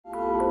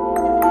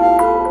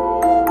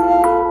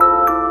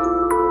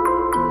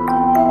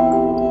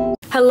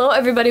Hello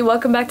everybody,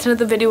 welcome back to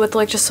another video with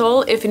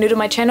ElectraSoul. If you're new to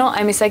my channel,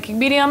 I'm a psychic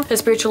medium, a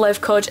spiritual life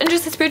coach, and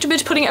just a spiritual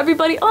bitch putting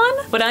everybody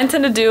on. What I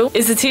intend to do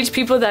is to teach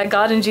people that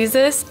God and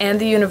Jesus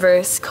and the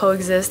universe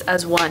coexist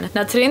as one.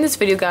 Now today in this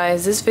video,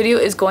 guys, this video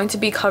is going to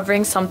be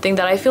covering something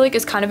that I feel like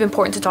is kind of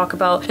important to talk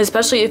about,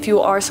 especially if you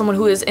are someone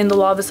who is in the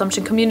law of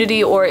assumption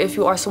community, or if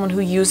you are someone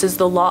who uses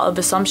the law of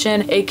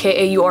assumption,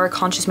 aka you are a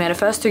conscious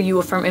manifestor, you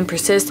affirm and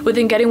persist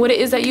within getting what it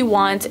is that you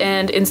want,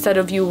 and instead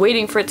of you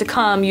waiting for it to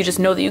come, you just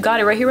know that you got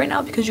it right here, right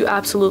now, because you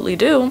absolutely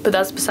do. But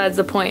that's besides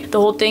the point.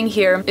 The whole thing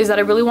here is that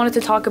I really wanted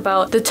to talk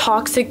about the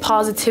toxic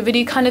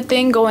positivity kind of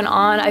thing going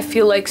on. I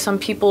feel like some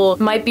people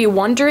might be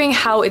wondering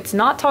how it's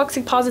not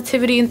toxic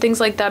positivity and things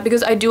like that,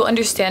 because I do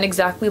understand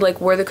exactly like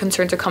where the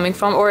concerns are coming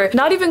from, or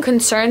not even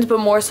concerns,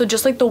 but more so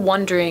just like the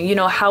wondering, you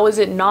know, how is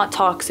it not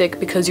toxic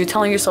because you're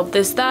telling yourself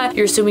this, that,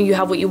 you're assuming you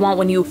have what you want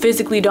when you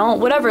physically don't,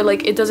 whatever,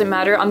 like it doesn't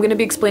matter. I'm gonna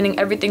be explaining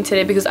everything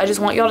today because I just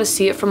want y'all to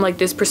see it from like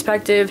this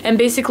perspective, and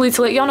basically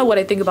to let y'all know what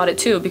I think about it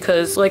too,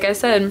 because like I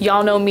said,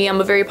 y'all know me, I'm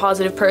a very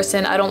positive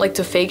person. I don't like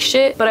to fake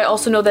shit, but I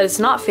also know that it's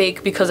not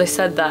fake because I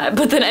said that.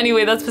 But then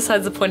anyway, that's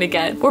besides the point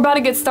again. We're about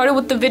to get started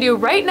with the video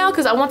right now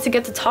because I want to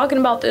get to talking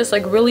about this,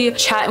 like really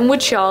chatting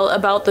with y'all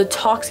about the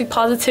toxic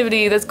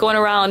positivity that's going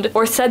around,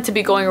 or said to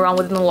be going around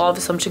within the law of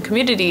assumption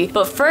community.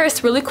 But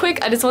first, really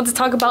quick, I just want to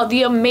talk about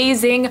the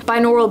amazing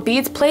binaural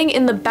beats playing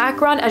in the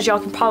background, as y'all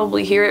can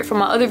probably hear it from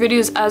my other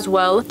videos as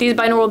well. These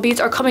binaural beats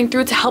are coming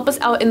through to help us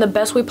out in the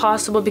best way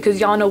possible, because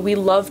y'all know we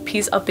love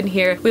peace up in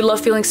here. We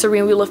love feeling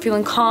serene, we love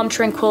feeling calm,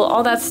 tranquil,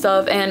 all that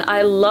stuff, and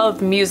I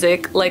love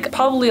music like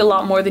probably a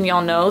lot more than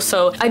y'all know.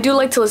 So I do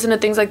like to listen to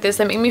things like this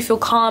that make me feel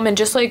calm and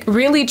just like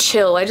really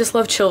chill. I just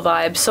love chill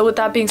vibes. So with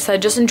that being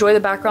said, just enjoy the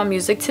background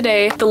music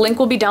today. The link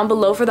will be down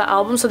below for the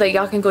album so that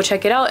y'all can go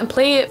check it out and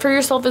play it for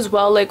yourself as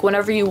well, like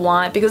whenever you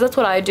want, because that's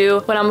what I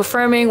do when I'm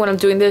affirming, when I'm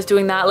doing this,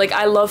 doing that. Like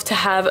I love to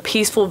have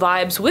peaceful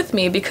vibes with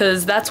me,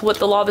 because that's what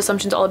the law of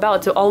assumption is all about.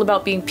 It's all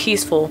about being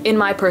peaceful, in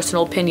my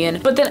personal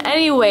opinion. But then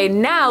anyway,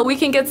 now we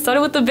can get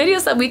started with the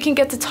videos, that we can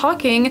get to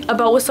talking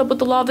about what's up with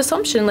the law of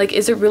assumption. Like,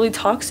 is it really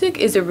toxic?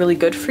 Is it really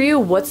good for you?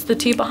 What's the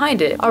tea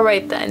behind it? All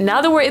right then,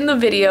 now that we're in the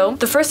video,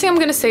 the first thing I'm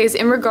gonna say is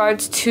in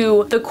regards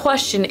to the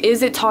question,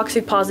 is it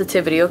toxic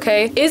positivity,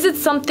 okay? Is it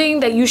something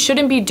that you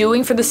shouldn't be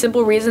doing for the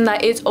simple reason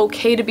that it's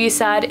okay to be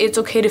sad, it's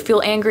okay to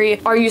feel angry?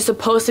 Are you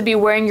supposed to be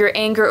wearing your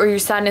anger or your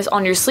sadness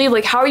on your sleeve?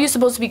 Like, how are you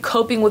supposed to be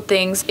coping with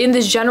things in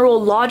this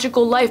general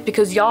logical life?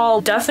 Because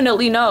y'all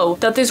definitely know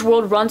that this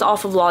world runs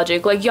off of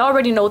logic. Like, y'all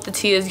already know what the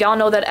tea is. Y'all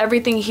know that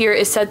everything here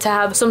is said to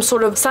have some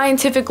sort of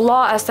scientific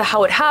law as to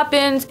how it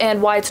happens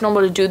and why it's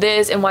normal to do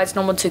this and why it's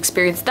normal to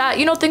experience that,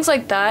 you know, things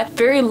like that.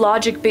 Very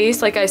logic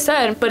based, like I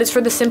said, but it's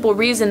for the simple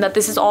reason that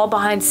this is all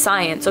behind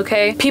science,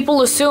 okay?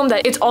 People assume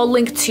that it's all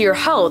linked to your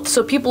health.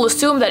 So people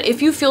assume that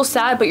if you feel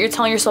sad but you're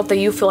telling yourself that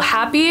you feel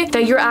happy,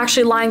 that you're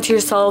actually lying to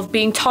yourself,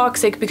 being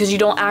toxic because you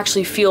don't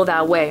actually feel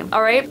that way.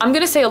 All right, I'm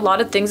gonna say a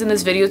lot of things in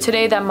this video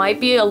today that might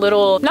be a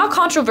little not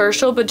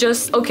controversial, but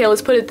just okay,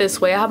 let's put it this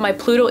way. I have my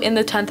Pluto in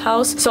the 10th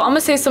house, so I'm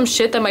gonna say some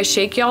shit that might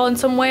shake y'all in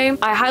some way.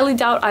 I highly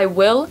doubt I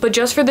will, but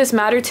just for this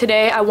matter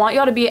today, I want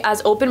y'all to be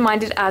as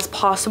open-minded as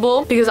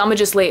possible, because I'm gonna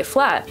just lay it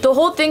flat. The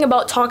whole thing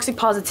about toxic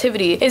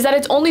positivity is that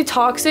it's only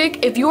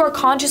toxic if you are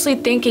consciously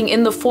thinking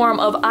in the form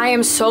of, I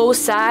am so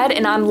sad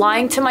and I'm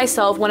lying to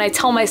myself when I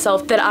tell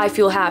myself that I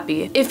feel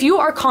happy. If you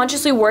are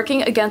consciously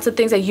working against the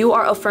things that you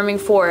are affirming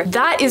for,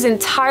 that is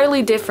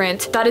entirely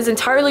different. That is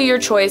entirely your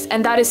choice,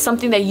 and that is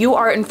something that you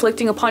are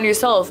inflicting upon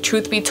yourself,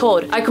 truth be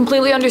told. I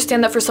completely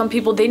understand that for some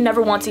people, they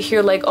never want to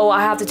hear like, oh,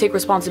 I have to take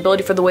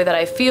responsibility for the way that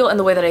I feel and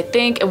the way that I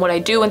think and what I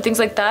do and things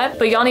like that.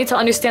 But y'all need to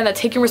understand that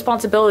taking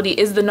responsibility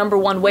is the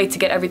 #1 way to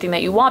get everything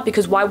that you want,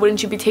 because why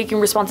wouldn't you be taking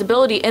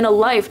responsibility in a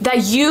life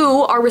that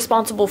you are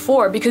responsible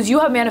for? Because you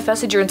have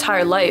manifested your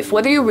entire life,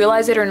 whether you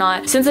realize it or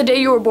not. Since the day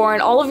you were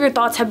born, all of your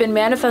thoughts have been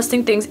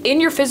manifesting things in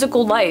your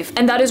physical life,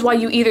 and that is why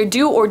you either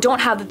do or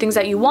don't have the things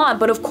that you want.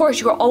 But of course,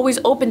 you are always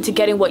open to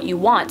getting what you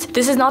want.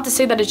 This is not to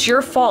say that it's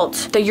your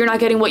fault that you're not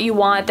getting what you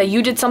want, that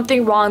you did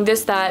something wrong,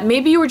 this, that.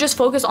 Maybe you were just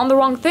focused on the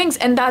wrong things,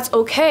 and that's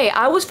okay.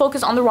 I was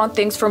focused on the wrong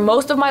things for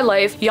most of my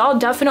life. Y'all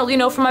definitely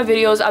know from my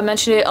videos, I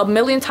mentioned it a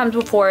million times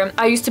before.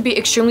 I used to be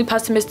extremely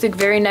pessimistic,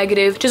 very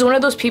negative, just one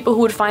of those people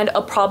who would find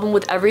a problem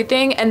with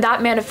everything, and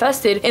that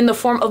manifested in the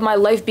form of my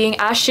life being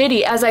as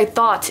shitty as I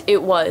thought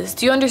it was.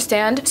 Do you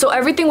understand? So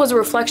everything was a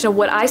reflection of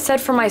what I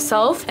said for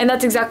myself, and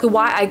that's exactly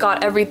why I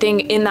got everything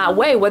in that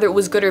way, whether it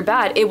was good or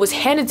bad. It was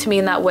handed to me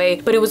in that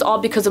way, but it was all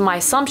because of my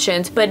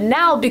assumptions. But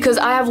now, because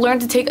I have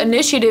learned to take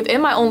initiative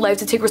in my own life,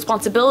 to take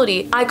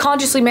responsibility, I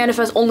consciously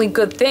manifest only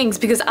good things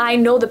because I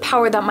know the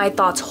power that my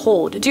thoughts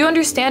hold. Do you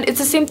understand? It's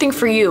the same thing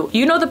for you.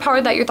 You know the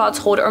power that your thoughts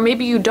hold, or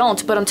maybe you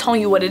don't, but I'm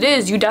telling you what it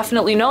is. You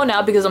definitely know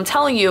now because I'm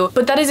telling you,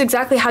 but that is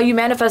exactly how you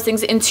manifest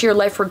things into your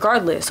life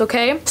regardless,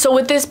 okay? So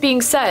with this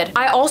being said,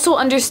 I also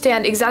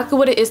understand exactly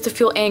what it is to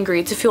feel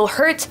angry, to feel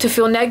hurt, to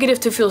feel negative,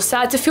 to feel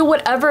sad, to feel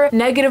whatever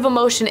negative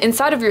emotion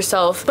inside of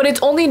yourself, but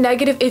it's only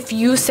negative if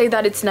you say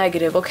that it's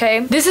negative,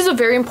 okay? This is a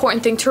very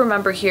important thing to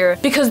remember here,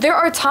 because there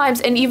are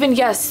times, and even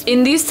yes,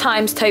 in these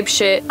times type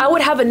shit, I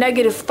would have a negative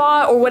negative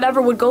thought or whatever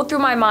would go through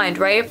my mind,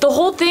 right? The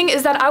whole thing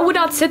is that I would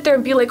not sit there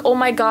and be like, oh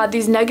my God,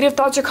 these negative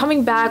thoughts are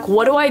coming back.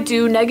 What do I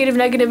do? Negative.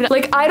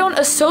 Like, I don't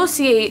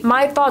associate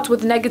my thoughts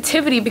with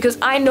negativity because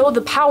I know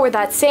the power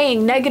that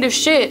saying negative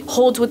shit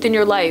holds within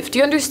your life. Do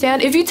you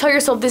understand? If you tell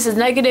yourself this is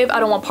negative, I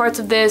don't want parts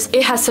of this,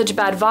 it has such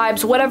bad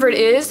vibes, whatever it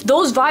is,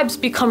 those vibes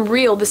become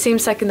real the same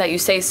second that you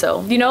say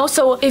so, you know?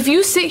 So if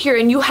you sit here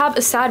and you have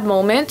a sad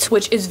moment,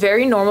 which is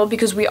very normal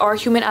because we are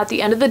human at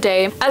the end of the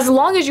day, as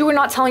long as you are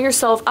not telling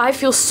yourself, I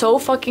feel so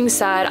fucking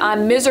sad,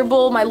 I'm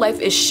miserable, my life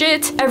is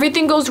shit,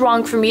 everything goes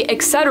wrong for me,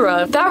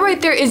 etc. That right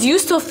there is you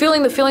still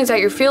feeling the feelings that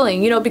you're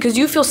feeling, you know, because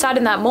you feel sad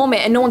in that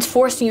moment and no one's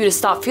forcing you to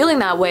stop feeling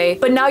that way,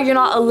 but now you're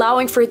not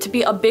allowing for it to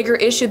be a bigger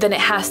issue than it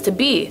has to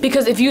be.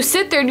 Because if you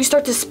sit there and you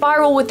start to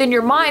spiral within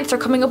your mind,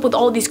 start coming up with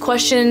all these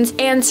questions,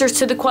 answers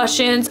to the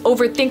questions,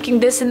 overthinking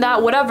this and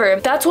that, whatever,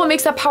 that's what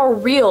makes that power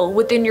real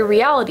within your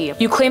reality.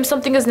 You claim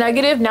something as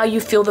negative, now you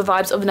feel the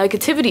vibes of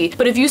negativity.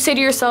 But if you say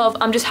to yourself,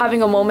 I'm just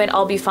having a moment,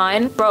 I'll be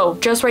fine, bro,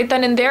 just right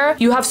then and there,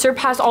 you have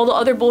surpassed all the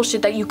other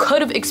bullshit that you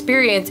could have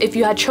experienced if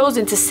you had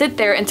chosen to sit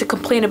there and to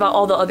complain about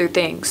all the other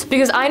things.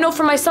 Because I know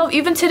for myself,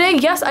 even today,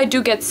 yes, I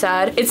do get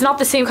sad. It's not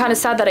the same kind of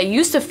sad that I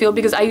used to feel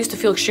because I used to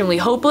feel extremely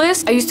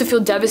hopeless. I used to feel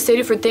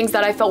devastated for things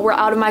that I felt were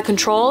out of my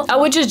control. I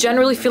would just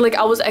generally feel like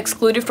I was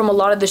excluded from a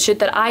lot of the shit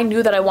that I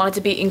knew that I wanted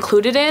to be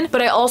included in.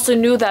 But I also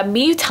knew that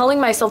me telling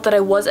myself that I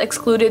was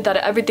excluded, that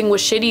everything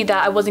was shitty,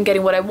 that I wasn't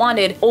getting what I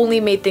wanted, only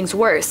made things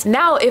worse.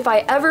 Now, if I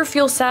ever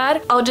feel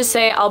sad, I'll just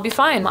say, I'll be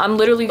fine. I'm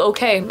literally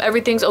okay.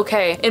 Everything's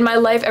okay. In my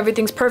life,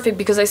 everything's perfect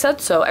because I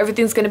said so.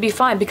 Everything's gonna be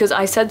fine because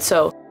I said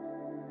so.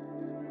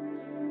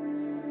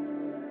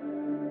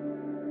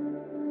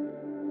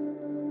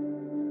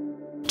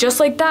 Just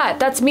like that.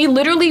 That's me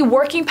literally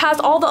working past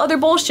all the other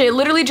bullshit.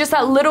 Literally just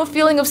that little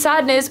feeling of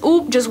sadness.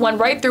 Oop, just went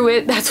right through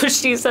it. That's what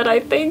she said, I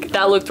think.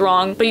 That looked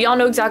wrong. But y'all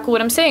know exactly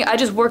what I'm saying. I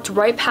just worked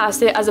right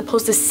past it as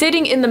opposed to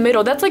sitting in the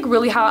middle. That's like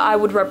really how I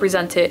would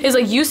represent it. Is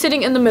like you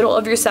sitting in the middle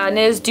of your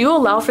sadness. Do you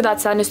allow for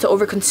that sadness to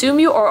overconsume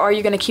you, or are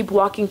you gonna keep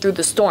walking through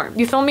the storm?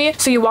 You feel me?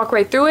 So you walk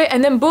right through it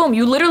and then boom,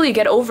 you literally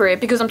get over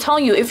it. Because I'm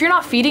telling you, if you're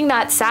not feeding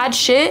that sad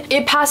shit,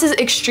 it passes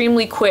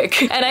extremely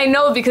quick. And I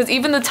know because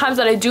even the times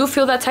that I do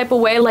feel that type of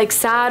way, like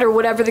sad or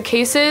whatever the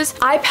case is,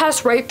 I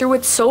pass right through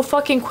it so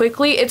fucking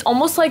quickly. It's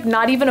almost like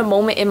not even a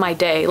moment in my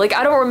day. Like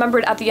I don't remember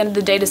it at the end of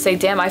the day to say,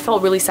 damn, I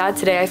felt really sad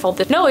today, I felt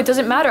this. No, it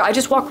doesn't matter. I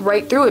just walk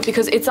right through it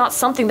because it's not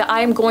something that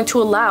I am going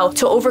to allow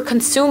to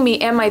overconsume me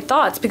and my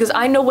thoughts, because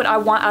I know what I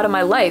want out of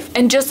my life.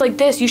 And just like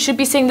this, you should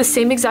be saying the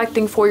same exact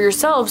thing for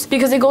yourselves,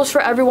 because it goes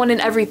for everyone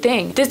and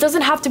everything. This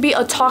doesn't have to be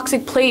a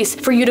toxic place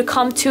for you to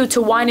come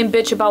to whine and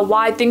bitch about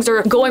why things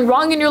are going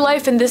wrong in your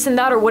life and this and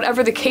that or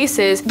whatever the case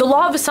is. The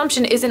law of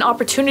assumption is an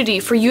opportunity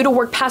for you to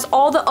work past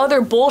all the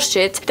other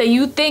bullshit that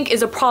you think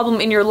is a problem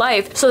in your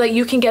life so that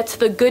you can get to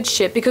the good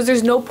shit, because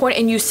there's no point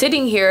in you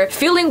sitting here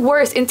feeling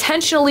worse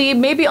intentionally,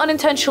 maybe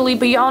unintentionally,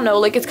 but y'all know,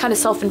 like, it's kind of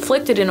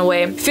self-inflicted in a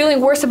way,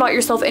 feeling worse about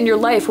yourself and your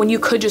life when you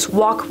could just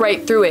walk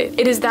right through it.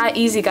 It is that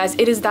easy, guys.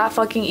 It is that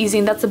fucking easy,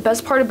 and that's the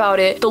best part about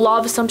it. The law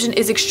of assumption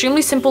is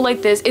extremely simple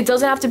like this. It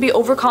doesn't have to be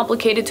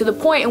overcomplicated to the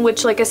point in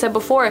which, like I said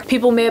before,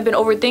 people may have been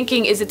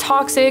overthinking. Is it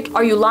toxic?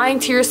 Are you lying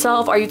to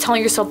yourself? Are you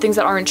telling yourself things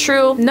that aren't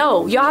true?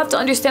 No, y'all have to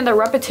understand that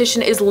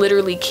repetition is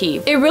literally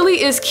key. It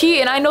really is key,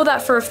 and I know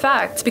that for a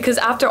fact, because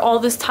after all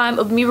this time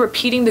of me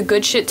repeating the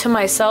good shit to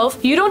myself,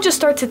 you don't just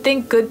start to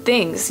think good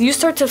things. You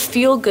start to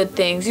feel good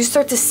things. You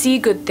start to see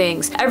good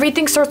things.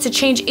 Everything starts to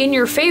change in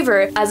your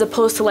favor, as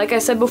opposed to, like I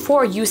said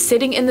before, you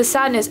sitting in the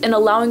sadness and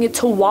allowing it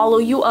to wallow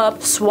you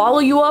up, swallow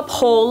you up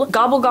whole,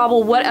 gobble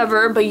gobble,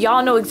 whatever. But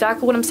y'all know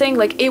exactly what I'm saying.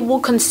 Like, it will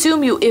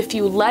consume you if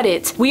you let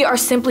it. We are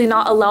simply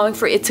not allowing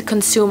for it to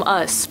consume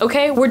us,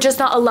 okay? We're just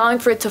not allowing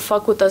for it to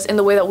fuck with us in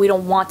the way that we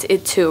don't want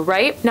it to,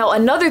 right? Now,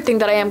 another thing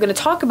that I am going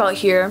to talk about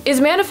here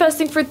is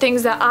manifesting for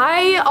things that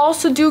I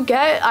also do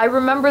get. I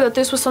remember that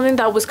this was something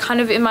that was kind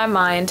of in my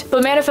mind,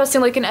 but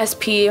manifesting like an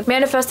SP,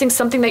 manifesting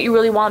something that you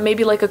really want,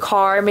 maybe like a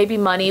car, maybe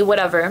money,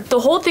 whatever. The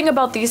whole thing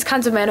about these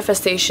kinds of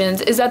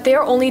manifestations is that they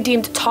are only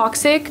deemed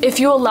toxic if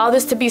you allow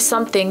this to be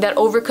something that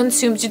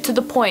overconsumes you to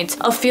the point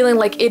of feeling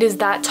like it is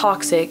that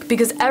toxic,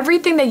 because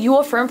everything that you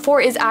affirm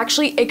for is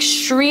actually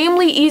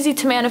extremely easy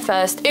to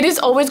manifest. It is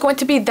always going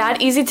to be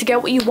that easy to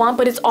get what you want,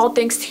 but it's all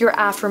thanks to your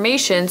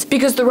affirmations,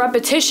 because the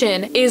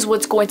repetition is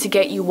what's going to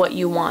get you what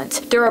you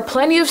want. There are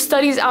plenty of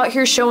studies out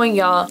here showing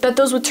y'all that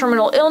those with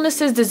terminal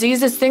illnesses,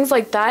 diseases, things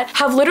like that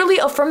have literally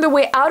affirmed their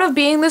way out of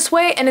being this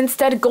way and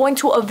instead going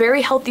to a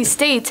very healthy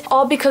state,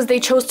 all because they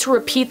chose to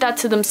repeat that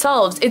to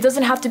themselves. It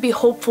doesn't have to be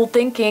hopeful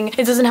thinking.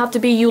 It doesn't have to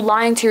be you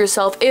lying to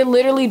yourself. It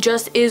literally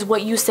just is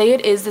what you say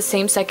it is the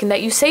same second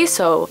that you say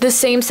so. The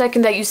same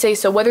second that you say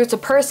so. Whether it's a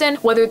person,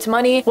 whether it's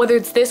money, whether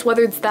it's this,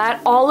 whether it's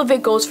that, all of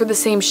it goes for the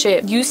same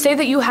shit. You say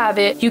that you have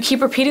it, shit, you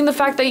keep repeating the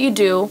fact that you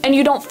do, and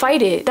you don't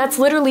fight it. That's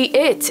literally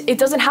it. It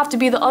doesn't have to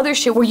be the other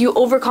shit where you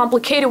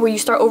overcomplicate it, where you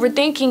start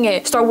overthinking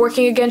it, start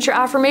working against your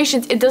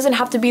affirmations. It doesn't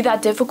have to be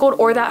that difficult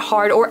or that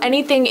hard or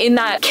anything in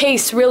that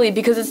case, really,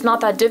 because it's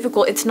not that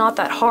difficult. It's not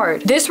that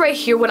hard. This right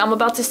here, what I'm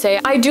about to say,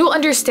 I do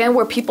understand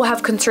where people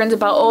have concerns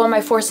about, oh, am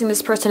I forcing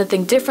this person to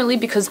think differently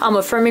because I'm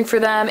affirming for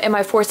them? Am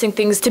I forcing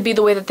things to be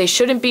the way that they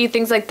shouldn't be?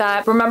 Things like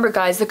that. Remember,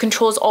 guys, the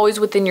control is always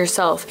within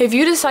yourself. If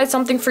you decide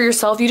something for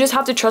yourself, you just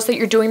have to trust that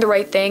you're doing the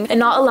right thing and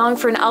not allowing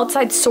for an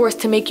outside source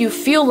to make you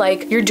feel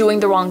like you're doing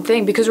the wrong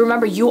thing. Because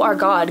remember, you are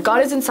God.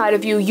 God is inside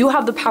of you. You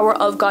have the power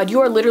of God.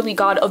 You are literally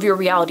God of your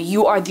reality.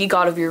 You are the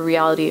God of your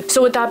reality.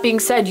 So with that being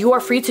said, you are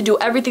free to do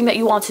everything that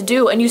you want to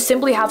do, and you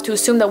simply have to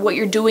assume that what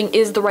you're doing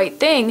is the right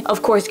thing.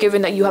 Of course,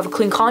 given that you have a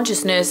clean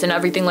consciousness and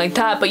everything like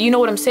that, but you know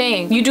what I'm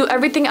saying. You do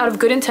everything out of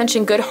good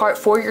intention, good heart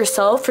for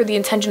yourself, for the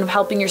intention of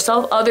helping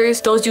yourself,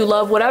 others, those you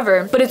love,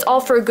 whatever. But it's all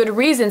for a good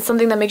reason,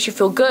 something that makes you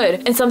feel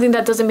good and something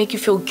that doesn't make you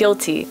feel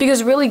guilty.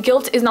 Because really,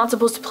 guilt is not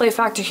supposed to play a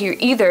factor here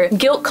either.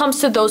 Guilt comes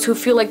to those who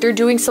feel like they're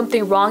doing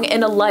something wrong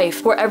in a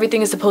life where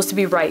everything is supposed to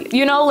be right.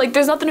 You know, like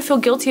there's nothing to feel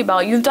guilty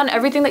about. You've done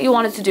everything that you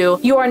wanted to do.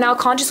 You are now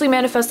consciously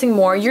manifesting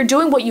more. You're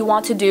doing what you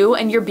want to do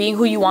and you're being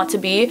who you want to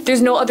be.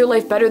 There's no other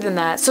life better than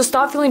that. So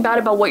stop feeling bad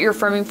about what you're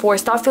affirming for.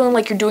 Stop feeling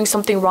like you're doing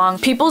something wrong.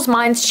 People's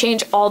minds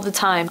change all the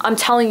time. I'm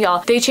telling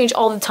y'all, they change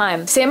all the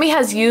time. Sammy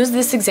has used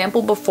this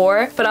example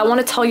before, but I want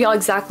to tell y'all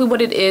exactly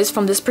what it is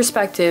from this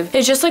perspective.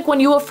 It's just like when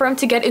you affirm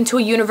to get into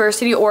a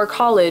university or a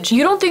college.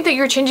 You don't think that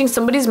you're changing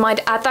somebody's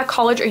mind at that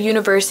college or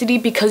university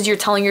because you're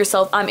telling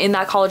yourself, I'm in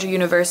that college or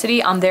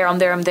university, I'm there, I'm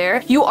there, I'm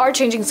there. You are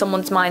changing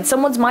someone's mind.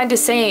 Someone's mind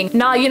is saying,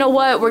 nah, you know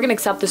what? We're gonna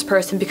accept this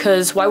person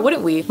because why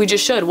wouldn't we? We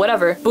just should,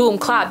 whatever. Boom,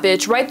 clap,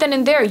 bitch. Right then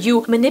and there,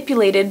 you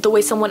manipulated the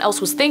way someone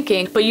else was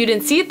thinking, but you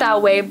didn't see it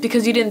that way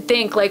because you didn't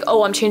think like,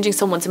 oh, I'm changing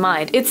someone's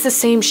mind. It's the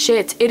same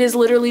shit. It is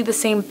literally the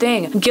same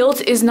thing.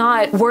 Guilt is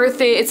not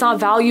worth it. It's not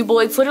valuable.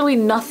 It's literally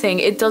nothing.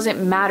 It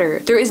doesn't matter.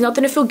 There is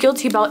nothing to feel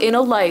guilty about in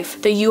a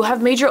life that you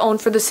have made your own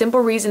for the simple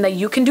reason that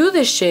you can do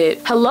this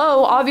shit.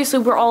 Hello, obviously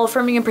we're all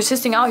affirming and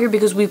persisting out here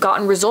because we've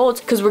gotten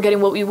results, because we're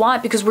getting what we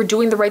want, because we're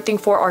doing the right thing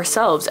for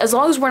ourselves. As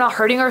long as we're not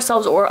hurting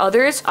ourselves or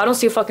others, I don't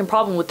see a fucking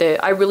problem with it.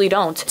 I really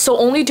don't. So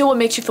only do what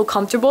makes you feel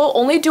comfortable,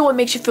 only do what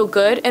makes you feel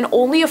good, and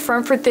only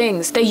affirm for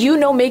things that you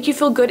know make you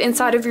feel good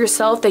inside of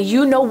yourself, that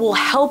you know will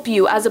help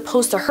you as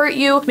opposed to hurt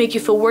you, make you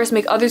feel worse,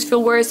 make others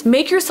feel worse.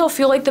 Make yourself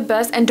feel like the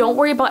best and don't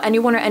worry about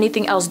anyone or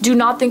anything else. Do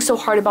not think so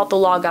hard about the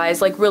law,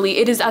 guys. Like really,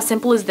 it is as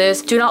simple as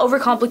this. Do not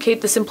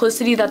overcomplicate the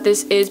simplicity that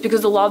this is,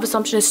 because the law of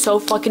assumption is so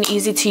fucking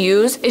easy to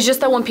use. It's just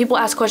that when people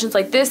ask questions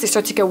like this, they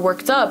start to get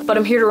worked up. But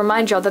I'm here to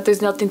remind y'all that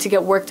there's nothing to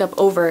get worked up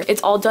over.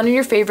 It's all done in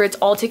your favor. It's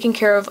all taken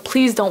care of.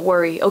 Please don't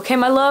worry. Okay,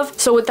 my love?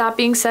 So with that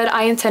being said,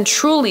 I intend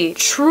truly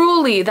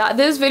that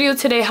this video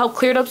today helped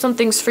clear up some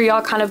things for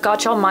y'all, kind of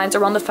got y'all minds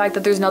around the fact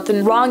that there's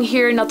nothing wrong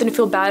here, nothing to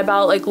feel bad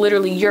about. Like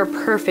literally, you're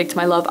perfect,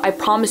 my love. I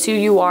promise you,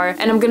 you are.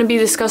 And I'm gonna be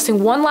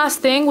discussing one last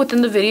thing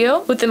within the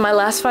video, within my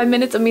last 5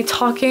 minutes of me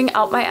talking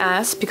out my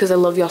ass, because I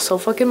love y'all so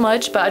fucking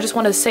much. But I just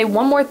want to say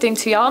one more thing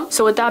to y'all.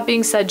 So with that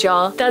being said,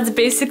 y'all, that's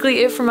basically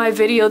it for my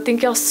video.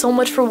 Thank y'all so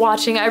much for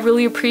watching. I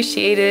really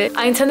appreciate it.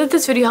 I intend that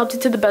this video helped you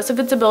to the best of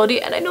its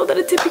ability, and I know that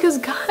it did because,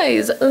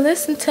 guys,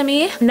 listen to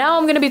me. Now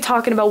I'm gonna be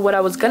talking about what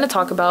I was gonna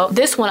talk about.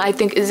 This one I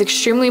think is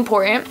extremely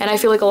important, and I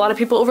feel like a lot of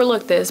people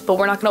overlook this, but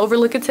we're not gonna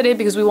overlook it today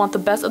because we want the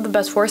best of the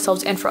best for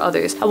ourselves and for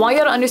others. I want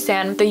y'all to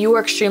understand that you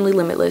are extremely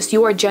limitless.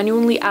 You are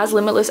genuinely as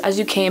limitless as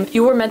you came.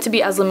 You were meant to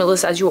be as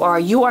limitless as you are.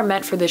 You are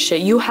meant for this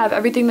shit. You have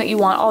everything that you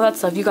want, all that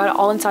stuff. You got it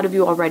all inside of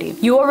you already.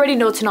 You already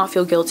know to not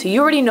feel guilty.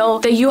 You already know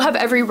that you have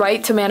every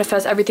right to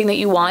manifest everything that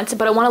you want.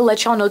 But I want to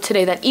let y'all know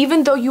today that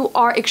even though you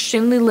are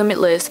extremely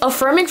limitless,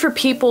 affirming for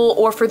people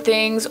or for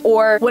things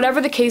or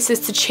whatever the case is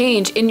to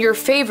change in your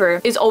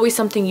favor is always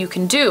something you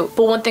can do.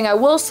 But one thing I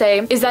will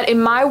say is that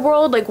in my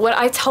world, like what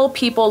I tell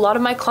people, a lot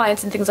of my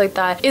clients and things like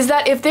that, is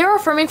that if they're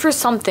affirming for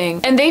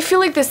something and they feel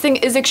like this thing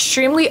is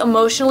extremely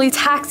emotionally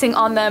taxing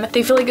on them,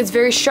 they feel like it's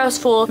very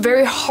stressful,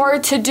 very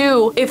hard to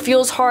do, it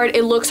feels hard,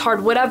 it looks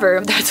hard,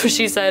 whatever, that's what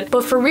she said,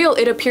 but for real,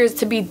 it appears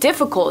to be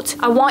difficult.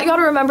 I want y'all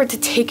to remember to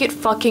take it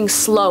fucking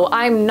slow.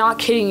 I'm not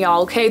kidding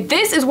y'all, okay?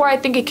 This is where I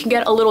think it can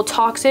get a little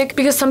toxic,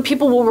 because some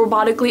people will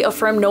robotically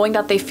affirm knowing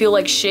that they feel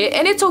like shit,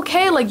 and it's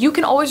okay. Like, you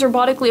can always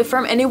robotically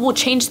affirm and it will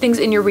change things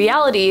in your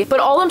reality. But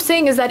all I'm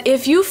saying is that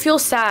if you feel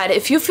sad,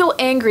 if you feel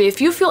angry,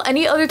 if you feel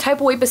any other type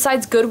of way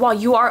besides good while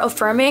you are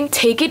affirming,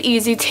 take it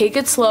easy, take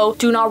it slow.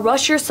 Do not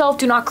rush yourself.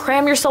 Do not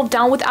cram yourself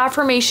down with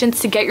affirmations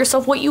to get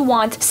yourself what you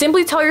want.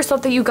 Simply tell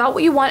yourself that you got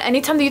what you want.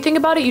 Anytime that you think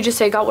about it, you just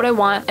say, got what I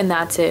want, and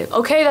that's it.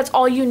 Okay, that's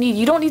all you need.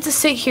 You don't need to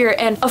sit here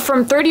and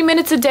affirm 30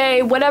 minutes a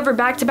day, whatever,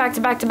 back to back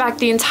to back to back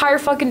the entire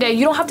fucking day.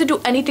 You don't have to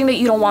do anything that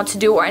you don't want to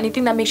do or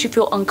anything that makes you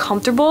feel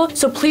uncomfortable.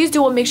 So please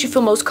do what makes you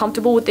feel most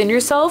comfortable within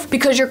yourself,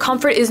 because your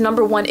comfort is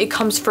number one. It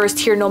comes first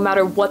here no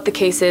matter what the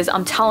case is.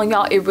 I'm telling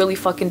y'all, it really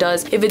fucking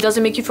does. If it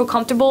doesn't make you feel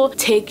comfortable,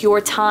 take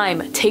your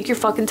time. Take your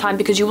fucking time,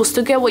 because you will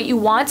still get what you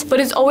want, but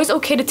it's always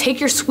okay to take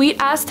your sweet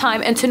ass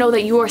time and to know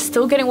that you are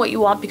still getting what you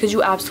want, because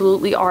you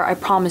absolutely are. I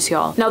promise y'all.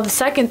 y'all. Now, the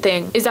second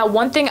thing is that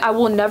one thing I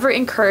will never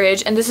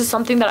encourage, and this is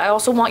something that I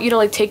also want you to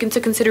like take into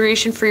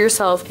consideration for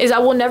yourself, is I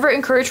will never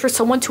encourage for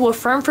someone to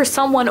affirm for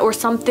someone or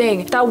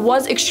something that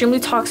was extremely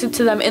toxic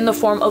to them in the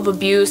form of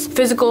abuse,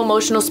 physical,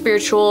 emotional,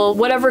 spiritual,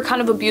 whatever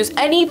kind of abuse,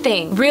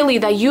 anything really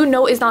that you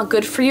know is not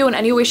good for you in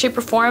any way, shape,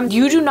 or form.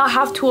 You do not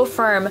have to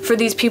affirm for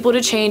these people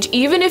to change,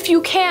 even if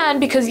you can,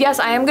 because yes,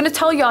 I am gonna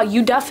tell y'all,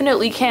 you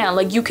definitely can.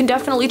 Like, you can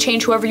definitely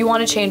change whoever you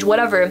want to change,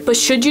 whatever. But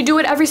should you do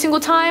it every single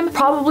time?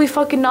 Probably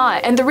fucking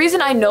not. And the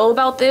reason I know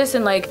about this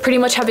and like pretty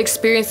much have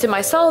experienced it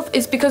myself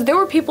is because there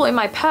were people in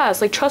my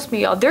past, like trust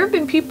me y'all, there have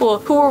been people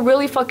who were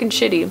really fucking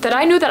shitty that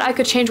I knew that I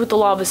could change with the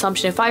law of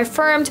assumption. If I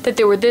affirmed that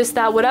they were this,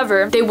 that,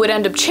 whatever, they would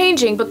end up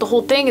changing. But the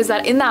whole thing is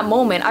that in that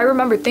moment, I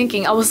remember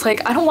thinking, I was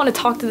like, I don't want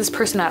to talk to this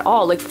person at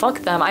all. Like, fuck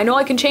them. I know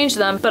I can change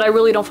them, but I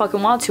really don't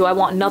fucking want to. I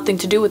want nothing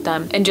to do with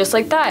them. And just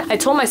like that, I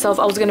told myself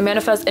I was going to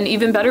manifest an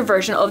even better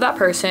version of that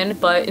person,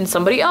 but in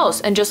somebody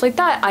else. And just like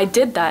that, I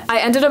did that. I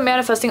ended up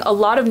manifesting a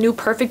lot of new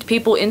perfect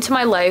people into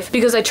my life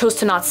because I chose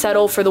to not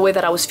settle for the way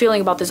that I was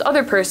feeling about this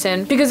other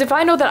person. Because if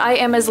I know that I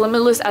am as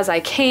limitless as I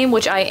came,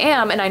 which I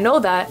am, and I know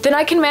that, then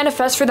I can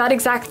manifest for that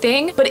exact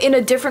thing, but in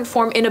a different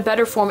form, in a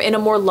better form, in a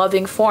more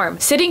loving form.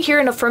 Sitting here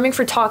and affirming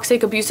for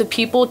toxic, abusive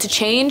people to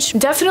change,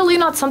 definitely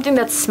not something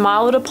that's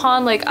smiled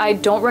upon. Like, I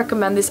don't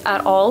recommend this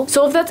at all.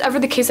 So if that's ever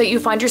the case that you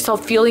find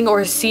yourself feeling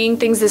or seeing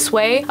things this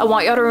way, I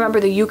want y'all to remember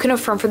that you can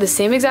affirm for the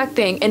same exact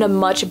thing in a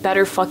much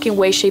better fucking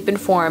way, shape, and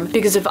form.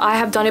 Because if I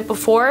have done it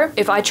before,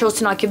 if I chose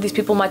to not give these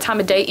people my time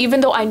of day,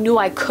 even though I knew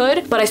I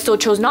could, but I still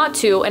chose not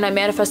to, and I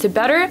manifested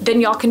better,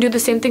 then y'all can do the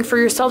same thing for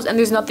yourselves, and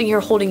there's nothing here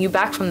holding you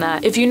back from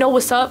that. If you know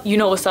what's up, you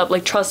know what's up.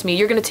 Like, trust me,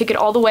 you're gonna take it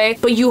all the way,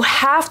 but you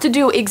have to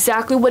do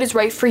exactly what is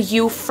right for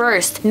you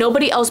first.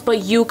 Nobody else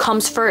but you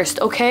comes first,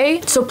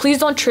 okay? So please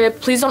don't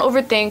trip, please don't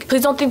overthink,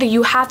 please don't think that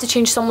you have to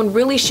change someone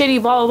really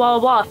shitty, blah, blah,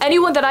 blah, blah.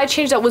 Anyone that I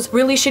changed that was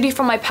really shitty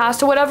from my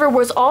past or whatever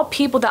was all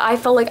people that I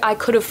felt like I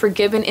could have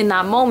forgiven in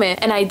that moment,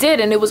 and I did,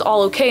 and it was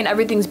all okay, and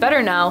everything's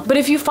better now. But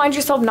if you find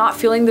yourself not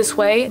feeling this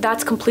way,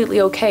 that's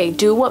completely okay.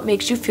 Do what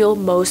makes you feel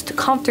most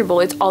comfortable.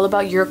 It's all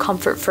about your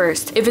comfort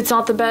first. If it's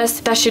not the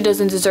best, that shit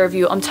doesn't deserve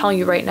you. I'm telling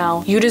you right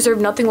now. You deserve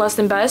nothing less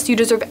than best. You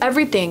deserve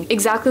everything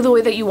exactly the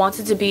way that you want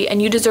it to be,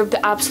 and you deserve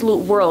the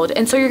absolute world.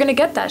 And so you're gonna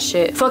get that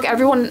shit. Fuck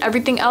everyone and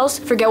everything else.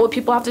 Forget what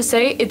people have to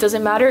say. It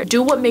doesn't matter.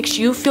 Do what makes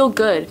you feel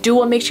good. Do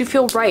what makes you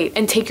feel right,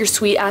 and take your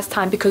sweet ass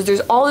time, because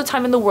there's all the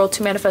time in the world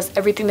to manifest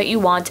everything that you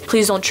want.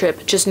 Please don't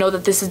trip. Just know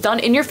that this is done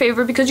in your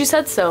favor because you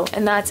said so,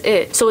 and that's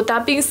it. So with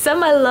that being said,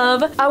 my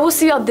love, I will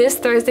see y'all this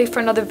Thursday for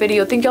another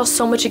video. Thank y'all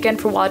so much again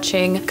for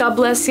watching. God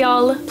bless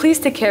y'all. Please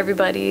take care,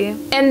 everybody.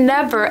 And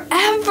never,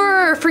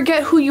 ever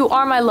forget who you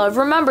are, my love.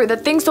 Remember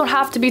that things don't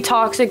have to be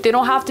toxic. They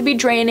don't have to be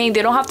draining.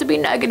 They don't have to be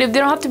negative. They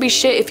don't have to be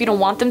shit if you don't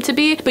want them to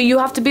be, but you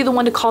have to be the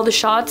one to call the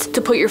shots,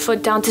 to put your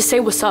foot down, to say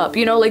what's up.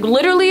 You know, like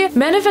literally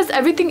manifest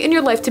everything in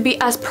your life to be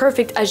as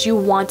perfect as you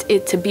want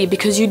it to be,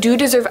 because you do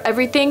deserve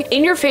everything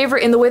in your favor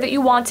in the way that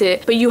you want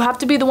it, but you have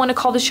to be the one to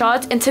call the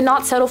shots and to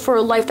not settle for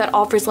a life that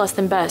offers less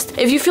than best.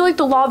 If you feel like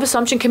the law of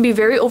assumption can be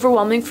very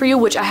overwhelming for you,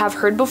 which I have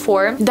heard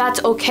before,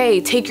 that's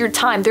okay. Take your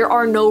time. There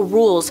are no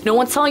rules. No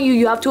one's telling you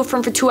you have to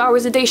affirm for 2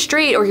 hours a day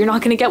straight or you're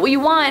not gonna get what you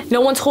want.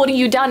 No one's holding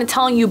you down and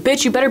telling you,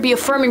 bitch, you better be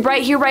affirming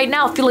right here, right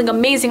now, feeling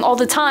amazing all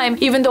the time,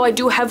 even though I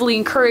do heavily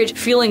encourage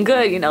feeling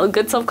good, you know,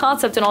 good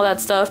self-concept and all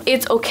that stuff.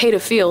 It's okay to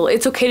feel.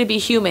 It's okay to be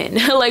human.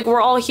 Like,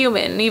 we're all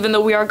human, even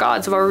though we are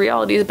gods of our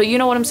realities, but you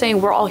know what I'm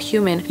saying? We're all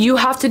human. You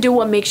have to do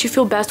what makes you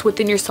feel best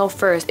within yourself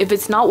first. If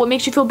it's not what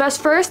makes you feel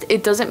best first,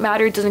 it doesn't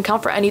matter. It doesn't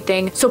count for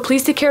anything. So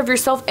please take care of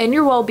yourself and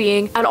your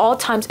well-being at all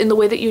times in the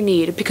way that you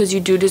need, because you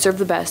do deserve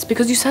the best,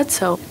 because you said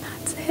so.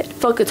 That's it.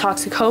 Fuck a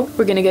toxic hoe.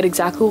 We're gonna get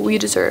exactly what we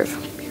deserve.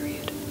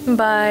 Period.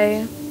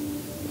 Bye.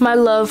 My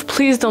love,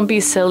 please don't be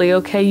silly,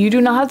 okay? You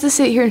do not have to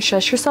sit here and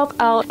stress yourself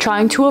out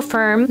trying to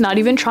affirm, not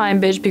even trying,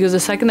 bitch, because the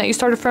second that you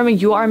start affirming,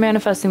 you are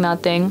manifesting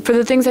that thing for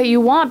the things that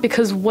you want,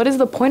 because what is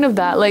the point of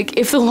that? Like,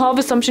 if the law of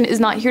assumption is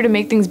not here to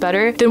make things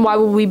better, then why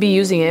would we be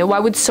using it? Why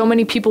would so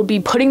many people be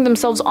putting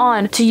themselves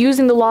on to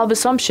using the law of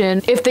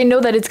assumption if they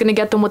know that it's gonna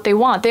get them what they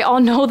want? They all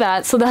know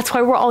that, so that's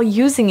why we're all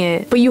using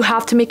it. But you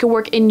have to make it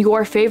work in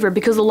your favor,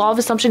 because the law of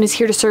assumption is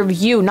here to serve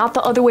you, not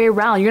the other way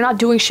around. You're not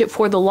doing shit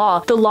for the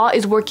law. The law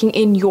is working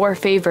in your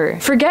favor.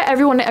 Forget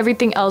everyone and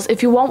everything else.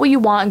 If you want what you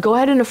want, go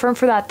ahead and affirm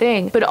for that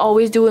thing, but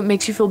always do what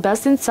makes you feel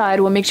best inside,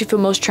 what makes you feel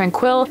most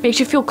tranquil, makes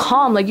you feel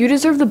calm. Like, you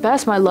deserve the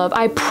best, my love.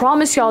 I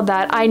promise y'all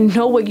that I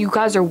know what you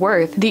guys are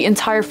worth, the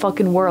entire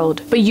fucking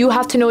world, but you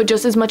have to know it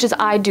just as much as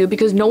I do,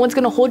 because no one's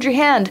gonna hold your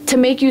hand to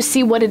make you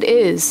see what it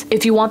is.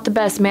 If you want the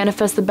best,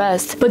 manifest the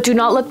best, but do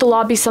not let the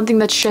law be something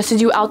that stresses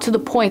you out to the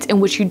point in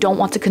which you don't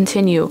want to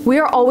continue. We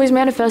are always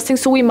manifesting,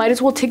 so we might as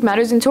well take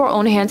matters into our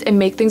own hands and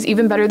make things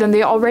even better than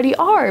they already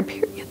are.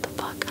 Period. The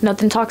fuck.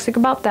 Nothing toxic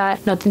about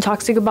that. Nothing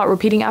toxic about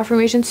repeating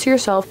affirmations to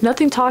yourself.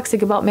 Nothing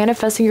toxic about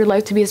manifesting your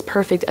life to be as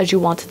perfect as you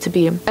want it to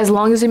be. As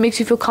long as it makes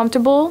you feel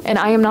comfortable, and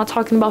I am not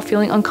talking about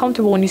feeling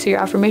uncomfortable when you say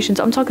your affirmations.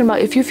 I'm talking about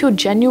if you feel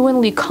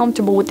genuinely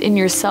comfortable within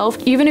yourself,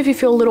 even if you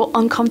feel a little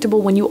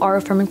uncomfortable when you are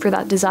affirming for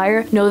that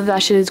desire, know that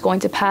that shit is going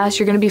to pass.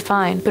 You're gonna be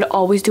fine, but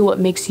always do what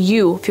makes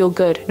you feel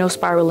good. No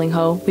spiraling,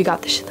 ho. We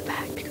got this shit in the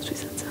bag because we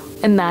said so.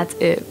 And that's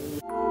it.